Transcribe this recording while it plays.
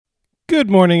Good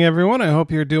morning, everyone. I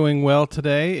hope you're doing well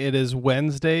today. It is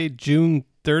Wednesday, June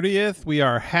 30th. We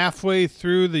are halfway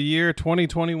through the year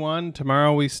 2021.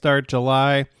 Tomorrow we start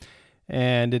July,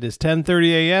 and it is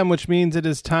 10:30 a.m., which means it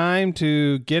is time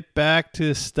to get back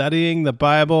to studying the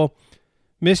Bible.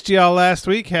 Missed you all last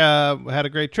week. Had a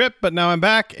great trip, but now I'm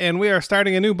back, and we are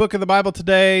starting a new book of the Bible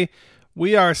today.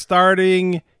 We are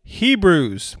starting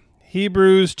Hebrews.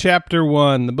 Hebrews chapter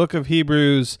 1, the book of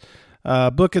Hebrews,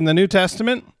 book in the New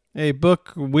Testament. A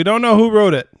book, we don't know who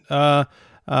wrote it.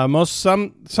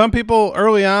 Some people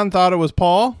early on thought it was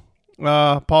Paul.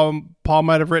 Paul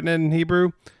might have written it in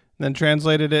Hebrew, then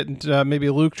translated it into, maybe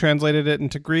Luke translated it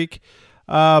into Greek.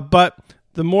 But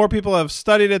the more people have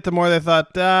studied it, the more they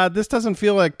thought, this doesn't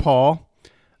feel like Paul.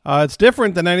 It's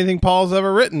different than anything Paul's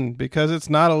ever written because it's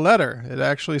not a letter. It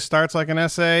actually starts like an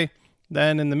essay,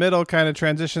 then in the middle kind of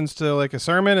transitions to like a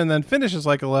sermon, and then finishes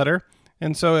like a letter.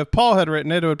 And so if Paul had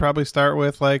written it, it would probably start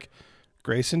with like,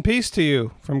 grace and peace to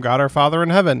you from God our Father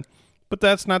in heaven. But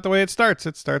that's not the way it starts.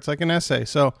 It starts like an essay.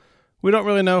 So we don't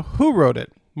really know who wrote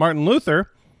it. Martin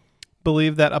Luther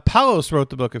believed that Apollos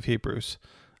wrote the book of Hebrews,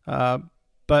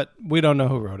 but we don't know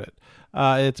who wrote it.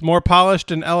 It's more polished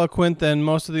and eloquent than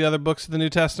most of the other books of the New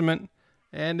Testament.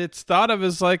 And it's thought of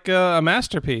as like a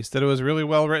masterpiece, that it was really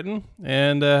well written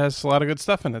and has a lot of good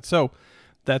stuff in it. So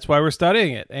that's why we're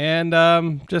studying it. And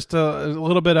just a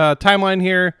little bit of timeline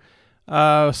here.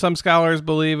 Some scholars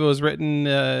believe it was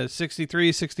written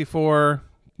 63, 64,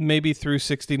 maybe through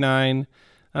 69.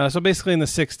 So basically in the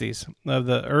 60s of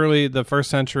the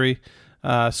first century.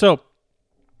 So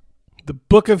the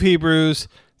book of Hebrews,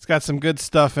 it's got some good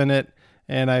stuff in it.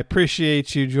 And I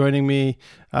appreciate you joining me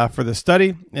for the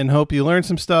study and hope you learned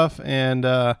some stuff. And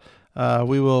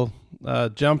we will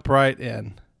jump right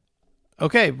in.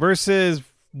 Okay, verses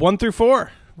 1 through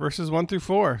 4. Verses 1 through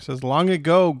 4 says, Long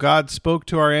ago God spoke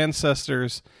to our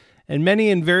ancestors, and many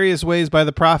in various ways by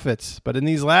the prophets. But in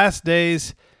these last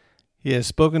days he has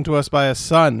spoken to us by a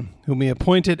Son, whom he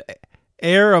appointed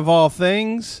heir of all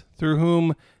things, through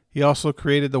whom he also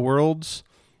created the worlds.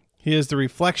 He is the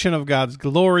reflection of God's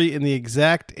glory in the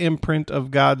exact imprint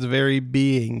of God's very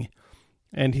being,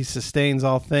 and he sustains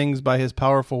all things by his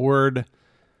powerful word.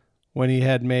 When he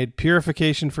had made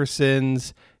purification for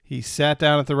sins, he sat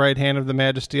down at the right hand of the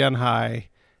Majesty on high,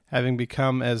 having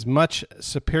become as much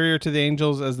superior to the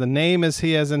angels as the name as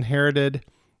he has inherited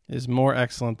is more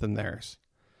excellent than theirs.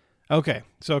 Okay,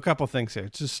 so a couple things here.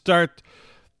 Just start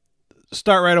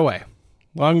right away.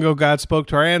 Long ago God spoke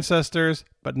to our ancestors,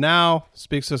 but now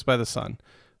speaks to us by the Son.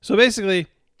 So basically,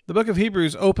 the book of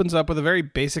Hebrews opens up with a very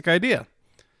basic idea.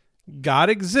 God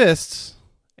exists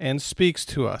and speaks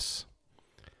to us.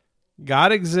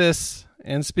 God exists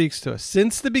and speaks to us.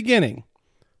 Since the beginning,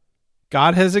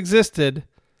 God has existed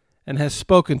and has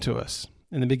spoken to us.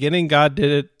 In the beginning, God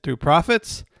did it through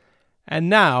prophets, and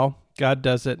now God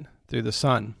does it through the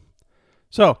Son.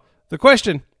 So, the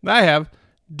question I have,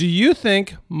 do you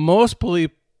think most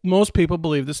people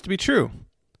believe this to be true?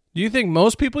 Do you think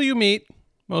most people you meet,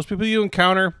 most people you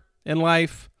encounter in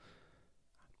life,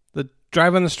 that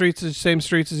drive on the streets, the same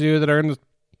streets as you, that are in the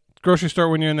grocery store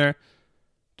when you're in there,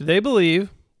 do they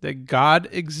believe that God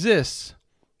exists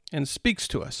and speaks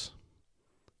to us?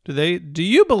 Do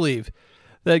you believe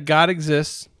that God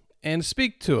exists and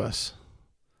speaks to us?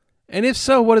 And if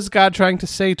so, what is God trying to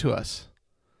say to us?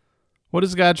 What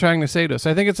is God trying to say to us?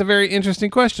 I think it's a very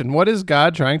interesting question. What is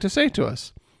God trying to say to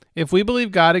us? If we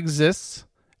believe God exists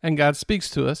and God speaks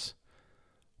to us,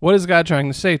 what is God trying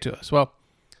to say to us? Well,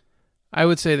 I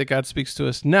would say that God speaks to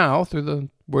us now through the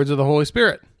words of the Holy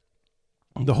Spirit.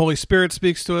 The Holy Spirit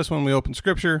speaks to us when we open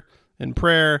Scripture in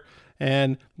prayer,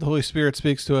 and the Holy Spirit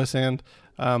speaks to us. And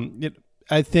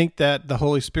I think that the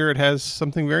Holy Spirit has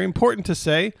something very important to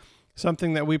say,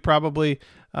 something that we probably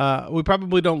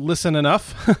don't listen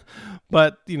enough,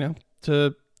 but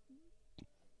to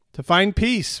find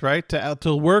peace, right?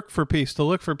 To work for peace, to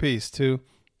look for peace, to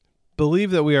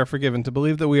believe that we are forgiven, to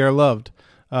believe that we are loved.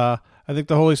 I think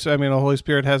the Holy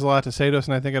Spirit has a lot to say to us,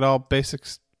 and I think it all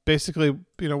basically,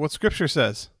 what Scripture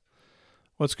says.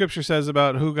 What Scripture says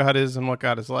about who God is and what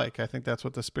God is like. I think that's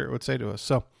what the Spirit would say to us.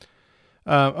 So,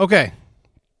 okay.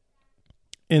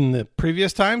 In the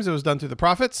previous times, it was done through the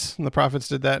prophets, and the prophets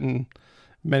did that in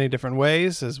many different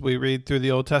ways. As we read through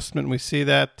the Old Testament, we see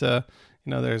that,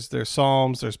 there's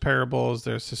Psalms, there's parables,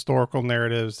 there's historical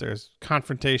narratives, there's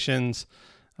confrontations,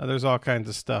 there's all kinds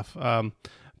of stuff.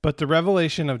 But the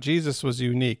revelation of Jesus was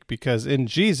unique because in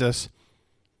Jesus,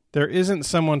 there isn't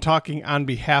someone talking on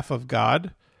behalf of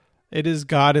God. It is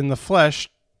God in the flesh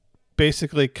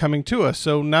basically coming to us.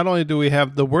 So not only do we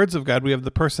have the words of God, we have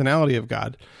the personality of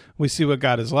God. We see what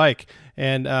God is like.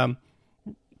 And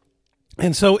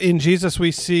And so in Jesus,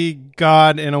 we see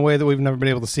God in a way that we've never been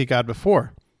able to see God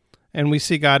before. And we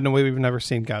see God in a way we've never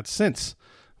seen God since.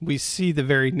 We see the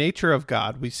very nature of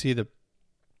God. We see the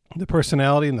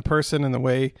personality and the person and the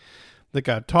way that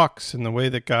God talks and the way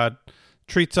that God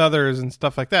treats others and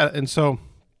stuff like that. And so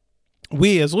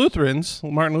we as Lutherans,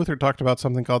 Martin Luther talked about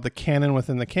something called the canon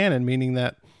within the canon, meaning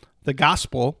that the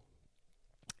gospel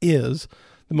is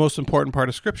the most important part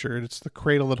of Scripture. It's the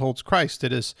cradle that holds Christ.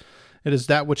 It is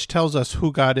that which tells us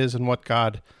who God is and what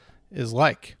God is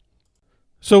like.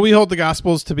 So we hold the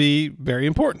Gospels to be very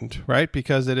important, right?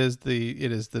 Because it is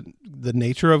the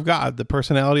nature of God, the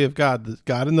personality of God, the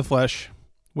God in the flesh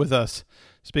with us,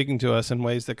 speaking to us in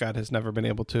ways that God has never been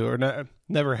able to or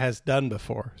never has done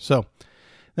before. So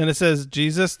then it says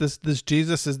Jesus, this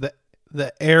Jesus is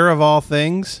the heir of all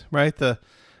things, right? The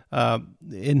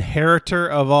inheritor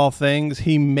of all things.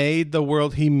 He made the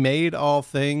world. He made all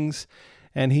things.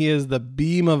 And he is the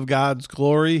beam of God's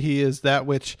glory. He is that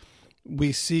which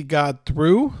we see God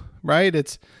through, right?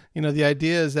 It's, the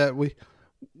idea is that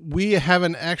we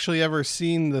haven't actually ever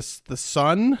seen the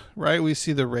sun, right? We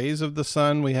see the rays of the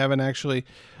sun. We haven't actually,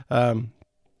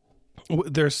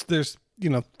 there's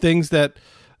things that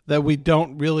we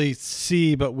don't really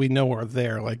see, but we know are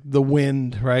there, like the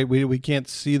wind, right? We can't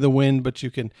see the wind, but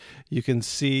you can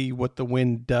see what the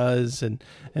wind does. And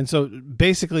so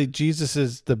basically Jesus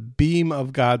is the beam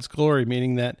of God's glory,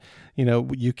 meaning that,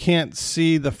 you can't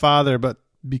see the Father, but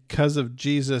because of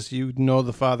Jesus, you know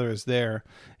the Father is there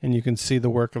and you can see the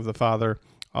work of the Father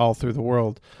all through the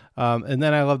world. And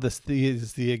then I love this,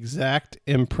 is the exact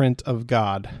imprint of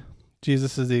God.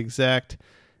 Jesus is the exact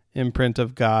imprint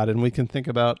of God. And we can think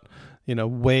about,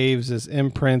 waves as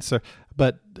imprints,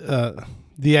 but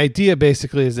the idea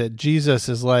basically is that Jesus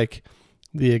is like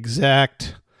the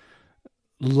exact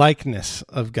likeness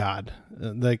of God,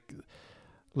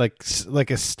 like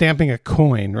a stamping a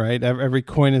coin, right? Every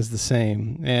coin is the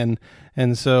same.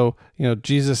 And so,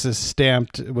 Jesus is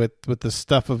stamped with the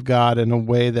stuff of God in a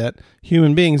way that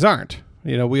human beings aren't.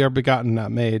 We are begotten,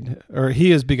 not made, or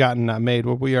he is begotten, not made,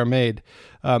 where we are made.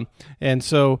 And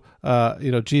so,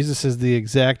 Jesus is the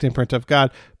exact imprint of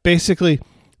God. Basically,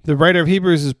 the writer of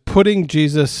Hebrews is putting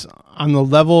Jesus on the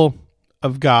level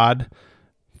of God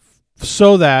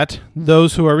so that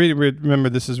those who are reading, remember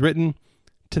this is written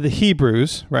to the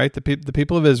Hebrews, right? The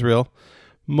people of Israel,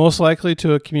 most likely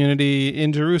to a community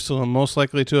in Jerusalem, most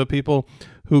likely to a people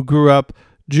who grew up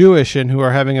Jewish and who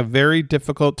are having a very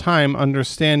difficult time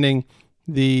understanding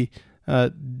the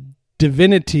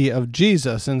divinity of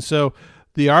Jesus. And so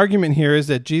the argument here is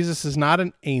that Jesus is not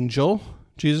an angel.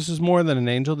 Jesus is more than an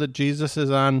angel, that Jesus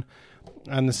is on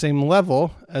the same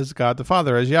level as God the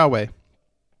Father, as Yahweh.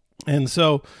 And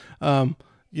so,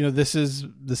 this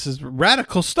is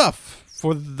radical stuff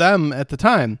for them at the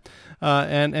time.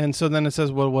 And so then it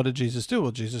says, well, what did Jesus do?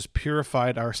 Well, Jesus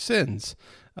purified our sins.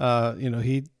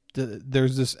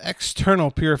 There's this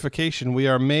external purification. We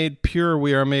are made pure.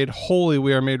 We are made holy.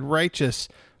 We are made righteous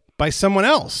by someone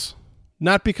else,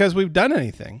 not because we've done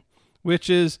anything, which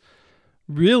is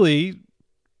really,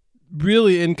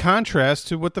 really in contrast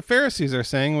to what the Pharisees are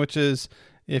saying, which is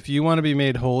if you want to be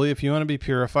made holy, if you want to be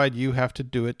purified, you have to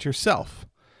do it yourself.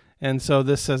 And so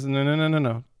this says,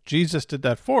 no. Jesus did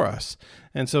that for us.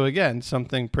 And so again,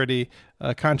 something pretty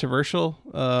controversial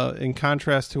in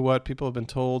contrast to what people have been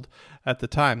told at the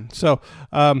time. So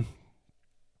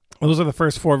those are the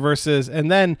first 4 verses.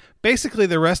 And then basically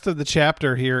the rest of the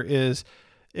chapter here is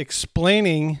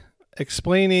explaining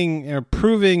or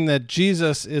proving that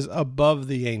Jesus is above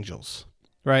the angels,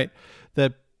 right?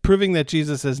 That proving that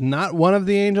Jesus is not one of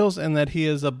the angels and that he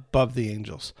is above the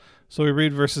angels. So we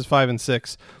read verses 5 and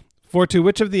 6. For to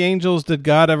which of the angels did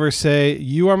God ever say,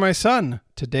 "You are my son,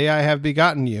 today I have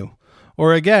begotten you"?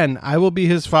 Or again, "I will be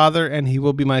his father, and he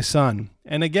will be my son"?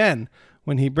 And again,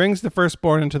 when he brings the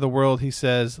firstborn into the world, he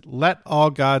says, "Let all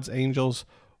God's angels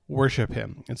worship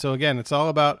him." And so again, it's all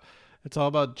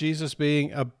about Jesus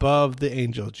being above the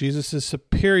angels. Jesus is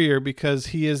superior because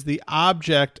he is the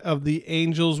object of the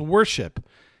angels' worship.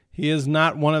 He is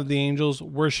not one of the angels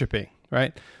worshiping,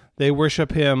 right? They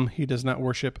worship him. He does not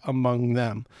worship among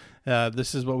them.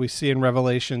 This is what we see in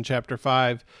Revelation chapter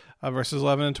 5, verses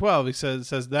 11 and 12. He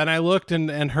says, "Then I looked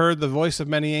and heard the voice of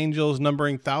many angels,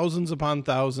 numbering thousands upon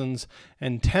thousands,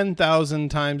 and 10,000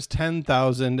 times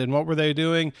 10,000. And what were they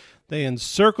doing? They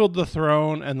encircled the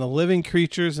throne and the living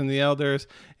creatures and the elders.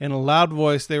 In a loud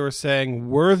voice they were saying,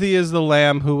 'Worthy is the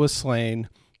Lamb who was slain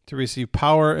to receive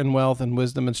power and wealth and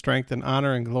wisdom and strength and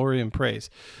honor and glory and praise.'"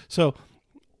 So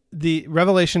the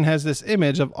Revelation has this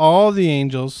image of all the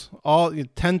angels, all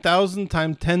 10,000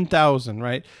 times 10,000,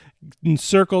 right?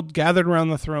 encircled, gathered around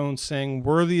the throne, saying,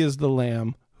 "Worthy is the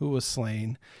Lamb who was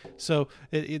slain." So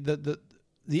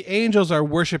the angels are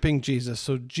worshiping Jesus.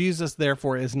 So Jesus,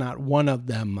 therefore, is not one of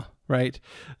them, right?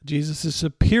 Jesus is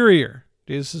superior.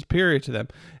 Jesus is superior to them.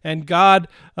 And God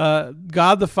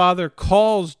the Father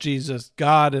calls Jesus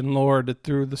God and Lord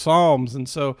through the Psalms. And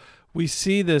so we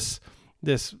see this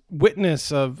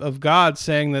witness of God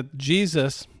saying that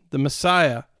Jesus, the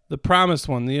Messiah, the promised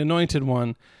one, the anointed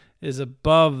one, is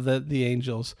above the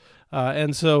angels.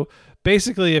 And so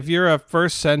basically, if you're a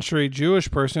first century Jewish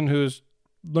person who's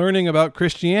learning about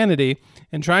Christianity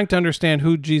and trying to understand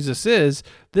who Jesus is,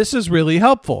 this is really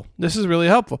helpful. This is really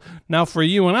helpful. Now, for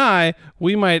you and I,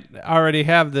 we might already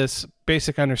have this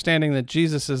basic understanding that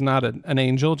Jesus is not an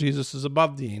angel. Jesus is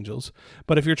above the angels.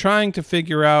 But if you're trying to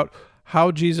figure out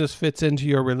how Jesus fits into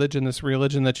your religion, this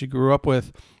religion that you grew up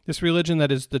with, this religion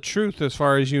that is the truth as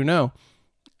far as you know,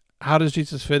 how does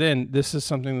Jesus fit in? This is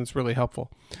something that's really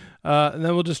helpful. And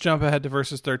then we'll just jump ahead to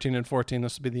verses 13 and 14.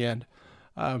 This will be the end.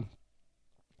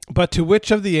 But to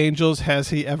which of the angels has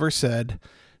he ever said,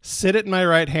 "Sit at my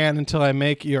right hand until I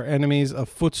make your enemies a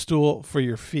footstool for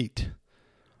your feet"?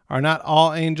 Are not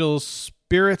all angels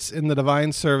spirits in the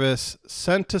divine service,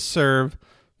 sent to serve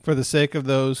for the sake of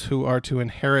those who are to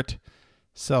inherit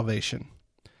salvation?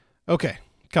 Okay,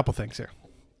 a couple things here.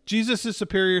 Jesus is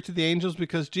superior to the angels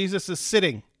because Jesus is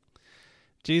sitting.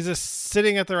 Jesus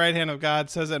sitting at the right hand of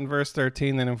God, says it in verse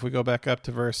 13. Then if we go back up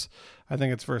to verse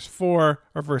 4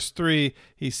 or verse 3,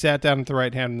 he sat down at the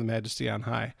right hand of the Majesty on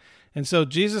high. And so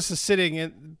Jesus is sitting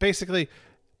in, basically,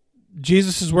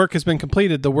 Jesus' work has been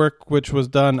completed, the work which was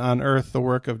done on earth, the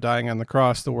work of dying on the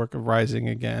cross, the work of rising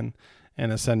again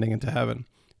and ascending into heaven.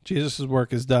 Jesus'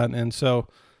 work is done, and so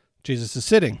Jesus is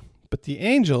sitting. But the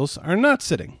angels are not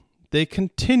sitting. They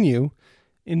continue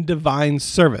in divine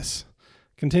service.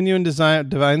 Continue in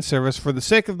divine service for the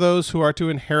sake of those who are to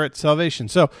inherit salvation.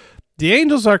 So the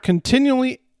angels are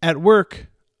continually at work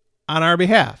on our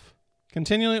behalf,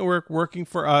 continually at work working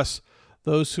for us,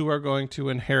 those who are going to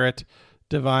inherit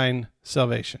divine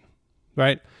salvation,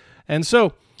 right? And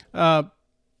so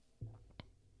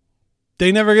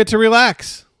they never get to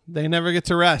relax. They never get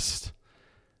to rest.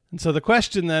 And so the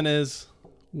question then is,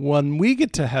 when we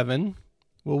get to heaven,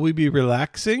 will we be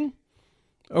relaxing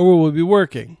or will we be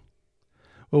working?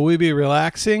 Will we be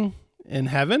relaxing in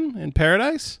heaven, in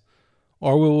paradise,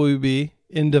 or will we be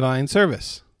in divine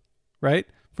service, right?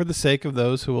 For the sake of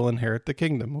those who will inherit the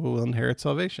kingdom, who will inherit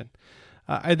salvation.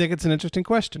 I think it's an interesting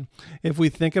question. If we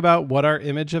think about what our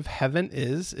image of heaven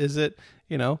is it,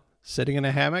 sitting in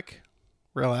a hammock,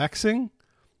 relaxing,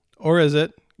 or is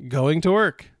it going to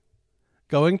work?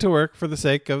 Going to work for the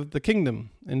sake of the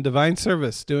kingdom, in divine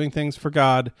service, doing things for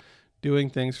God, doing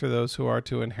things for those who are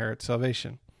to inherit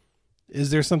salvation. Is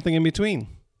there something in between?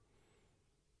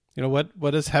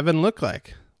 What does heaven look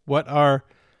like? What are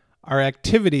our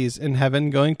activities in heaven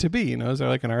going to be? Is there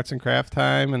like an arts and craft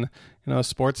time and, a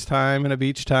sports time and a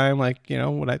beach time? Like,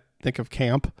 when I think of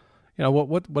camp,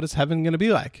 what is heaven going to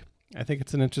be like? I think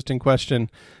it's an interesting question.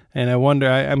 And I wonder,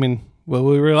 I mean, will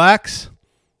we relax?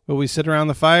 Will we sit around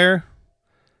the fire?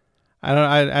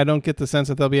 I don't get the sense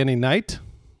that there'll be any night,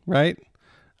 right?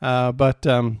 But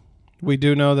we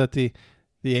do know that the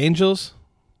angels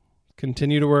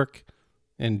continue to work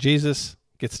and Jesus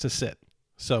gets to sit.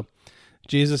 So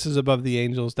Jesus is above the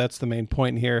angels. That's the main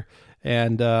point here.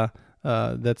 And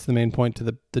that's the main point to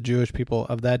the Jewish people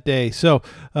of that day. So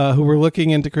who were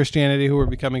looking into Christianity, who were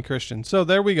becoming Christians. So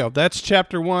there we go. That's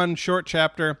chapter 1, short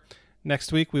chapter.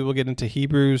 Next week we will get into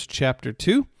Hebrews chapter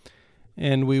 2,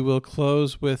 and we will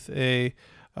close with a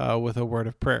word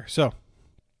of prayer. So,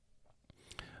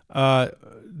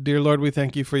 dear Lord, we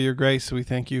thank you for your grace. We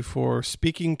thank you for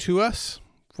speaking to us,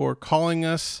 for calling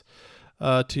us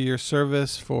to your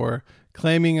service, for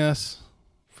claiming us,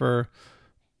 for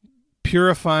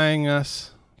purifying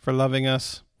us, for loving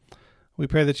us. We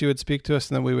pray that you would speak to us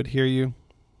and that we would hear you.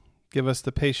 Give us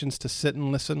the patience to sit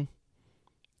and listen.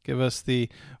 Give us the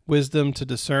wisdom to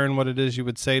discern what it is you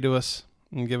would say to us,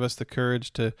 and give us the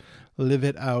courage to live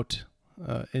it out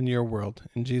in your world.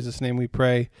 In Jesus' name we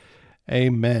pray.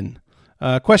 Amen.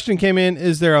 Question came in,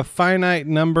 is there a finite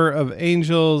number of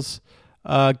angels?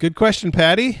 Good question,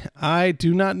 Patty. I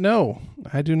do not know.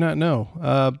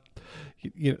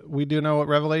 We do know what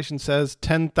Revelation says,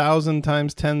 10,000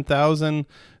 times 10,000.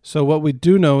 So what we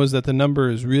do know is that the number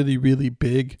is really, really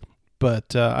big,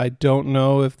 but I don't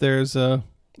know if there's a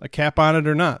cap on it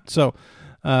or not. So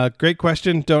great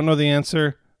question. Don't know the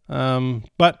answer.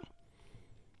 But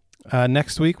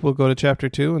next week we'll go to chapter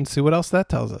 2 and see what else that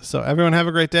tells us. So everyone have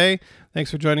a great day.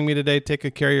 Thanks for joining me today. Take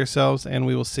good care of yourselves, and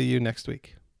we will see you next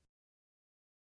week.